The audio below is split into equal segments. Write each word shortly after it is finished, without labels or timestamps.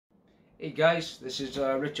Hey guys, this is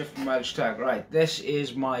Richard from WELSHYTECH. Right, this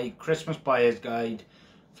is my Christmas buyer's guide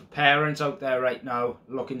for parents out there right now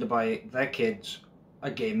looking to buy their kids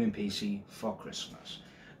a gaming PC for Christmas.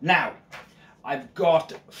 Now, I've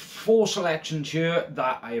got 4 selections here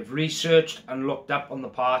that I have researched and looked up on the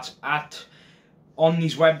parts on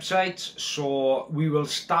these websites. So we will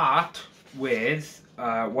start with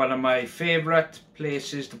one of my favourite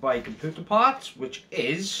places to buy computer parts, which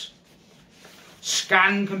is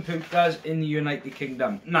Scan Computers in the United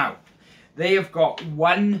Kingdom. Now, they have got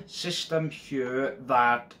one system here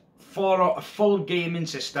that, for a full gaming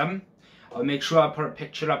system, I'll make sure I put a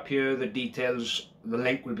picture up here, the details, the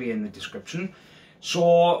link will be in the description.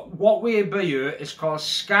 So what we have here is called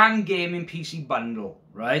Scan Gaming PC Bundle,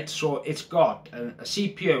 right? So it's got a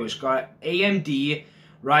CPU, it's got AMD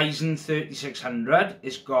Ryzen 3600,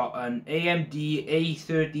 it's got an AMD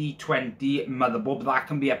A3020 motherboard, but that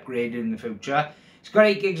can be upgraded in the future. It's got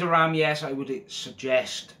 8 gigs of RAM, yes, I would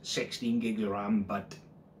suggest 16 gigs of RAM, but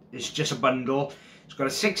it's just a bundle. It's got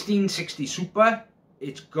a 1660 Super,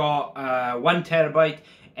 it's got 1 terabyte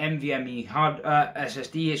NVMe hard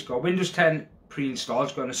SSD, it's got Windows 10 pre-installed,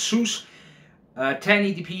 it's got an ASUS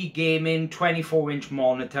 1080p gaming 24-inch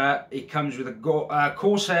monitor, it comes with a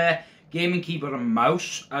Corsair gaming keyboard and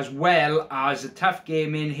mouse, as well as a Tough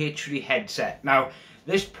Gaming H3 headset. Now,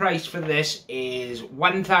 this price for this is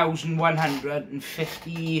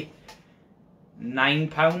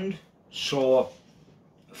 £1,159. So,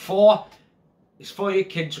 it's for your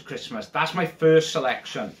kids for Christmas. That's my first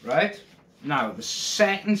selection, right? Now, the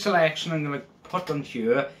second selection I'm going to put on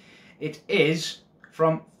here, it is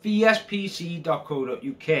from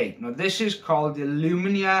fiercepc.co.uk. Now, this is called the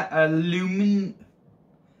Lumia, I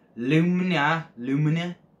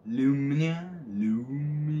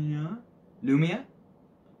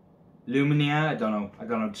don't know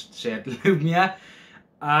how to say it, Lumia,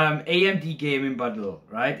 AMD gaming bundle,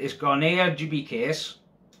 right? It's got an ARGB case,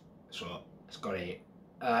 so it's got a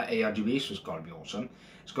ARGB, so it's got to be awesome.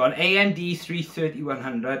 It's got an AMD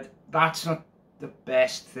 330-100, that's not the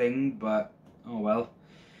best thing, but oh well.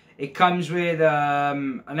 It comes with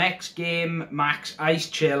an X-Game Max Ice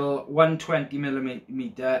Chill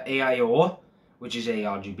 120mm AIO, which is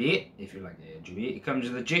ARGB, if you like ARGB. It comes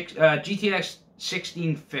with a GTX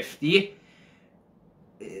 1650.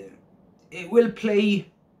 It will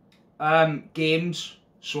play games,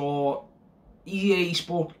 so EA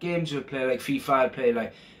sport games. It will play like FIFA, it will play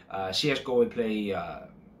like CSGO, it will play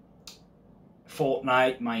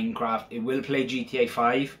Fortnite, Minecraft. It will play GTA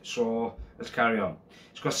 5, so let's carry on.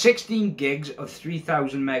 It's got 16 gigs of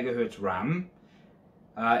 3000 megahertz RAM.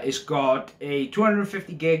 It's got a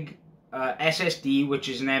 250 gig SSD, which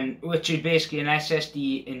is basically an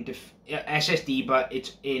SSD, but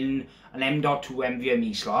it's in an M.2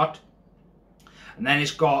 NVMe slot. And then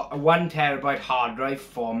it's got a 1 terabyte hard drive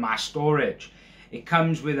for mass storage. It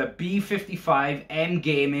comes with a B55 M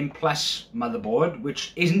Gaming Plus motherboard,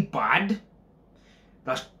 which isn't bad.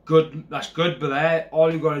 That's good, but there,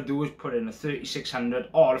 all you got to do is put in a 3600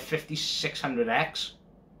 or a 5600X.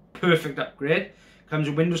 Perfect upgrade. Comes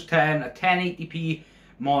with Windows 10, a 1080p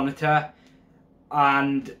monitor,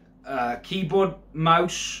 and a keyboard,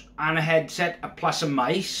 mouse, and a headset, plus a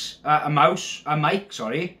mic,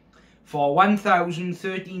 sorry, for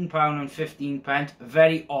 £1,013.15. A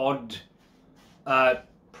very odd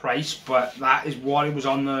price, but that is what it was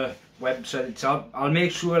on the website itself. I'll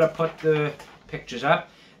make sure I put the pictures up.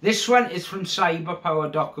 This one is from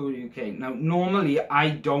cyberpower.co.uk. Now, normally I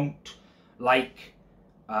don't like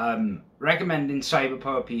recommending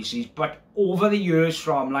cyberpower PCs, but over the years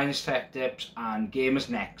from Linus Tech Tips and Gamers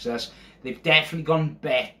Nexus, they've definitely gone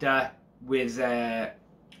better with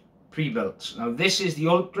pre-builds. Now, this is the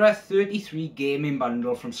Ultra 33 gaming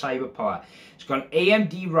bundle from Cyberpower. It's got an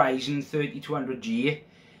AMD Ryzen 3200G.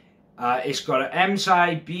 It's got an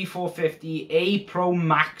MSI B450 A Pro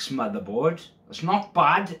Max motherboard. It's not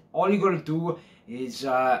bad. All you got to do is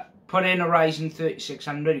put in a Ryzen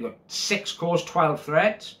 3600. You've got 6 cores, 12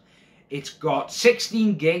 threads. It's got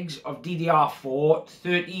 16 gigs of DDR4,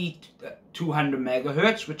 3200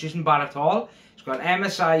 megahertz, which isn't bad at all. It's got an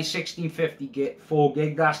MSI 1650 4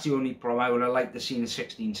 gig. That's the only problem. I would have liked to see a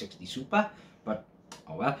 1660 Super, but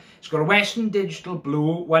oh well. It's got a Western Digital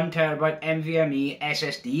Blue 1 terabyte NVMe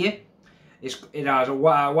SSD. It has a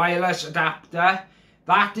wireless adapter.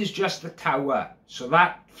 That is just the tower. So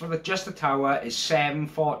that for just the tower is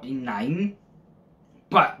 $749.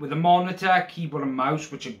 But with a monitor, keyboard and mouse,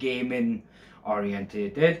 which are gaming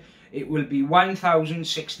orientated, it will be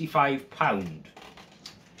 £1,065.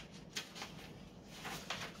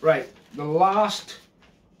 Right, the last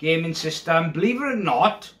gaming system, believe it or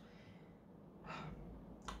not,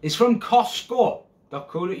 It's from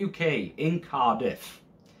Costco.co.uk in Cardiff.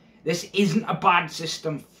 This isn't a bad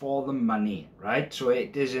system for the money, right? So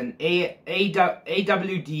it is an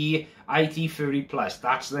AWD IT30 Plus.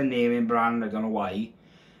 That's the naming brand, I don't know why.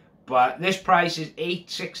 But this price is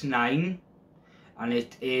 $869, and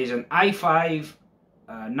it is an i5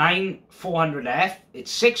 9400F.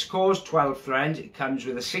 It's 6 cores, 12 threads. It comes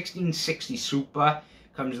with a 1660 Super.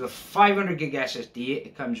 It comes with a 500 gig SSD.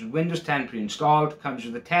 It comes with Windows 10 pre-installed. It comes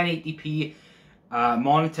with a 1080p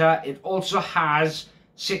monitor. It also has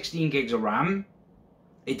 16 gigs of RAM.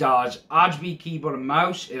 It has RGB keyboard and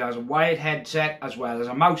mouse. It has a wired headset as well as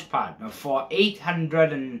a mouse pad. Now for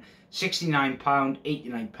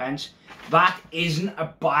 £869.89, that isn't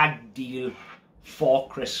a bad deal for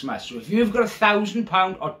Christmas. So if you've got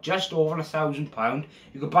 £1,000 or just over £1,000,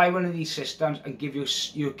 you could buy one of these systems and give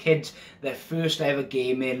your kids their first ever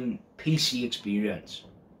gaming PC experience.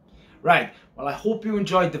 Right, well, I hope you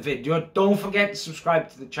enjoyed the video. Don't forget to subscribe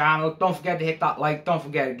to the channel. Don't forget to hit that like. Don't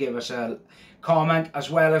forget to give us a comment, as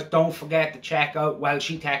well as don't forget to check out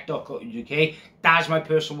WELSHYTECH.co.uk. That's my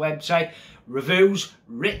personal website. Reviews,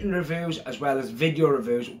 written reviews, as well as video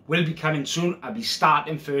reviews will be coming soon. I'll be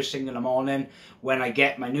starting first thing in the morning when I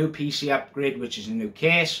get my new PC upgrade, which is a new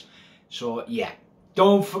case. So yeah,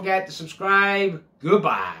 don't forget to subscribe.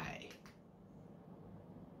 Goodbye.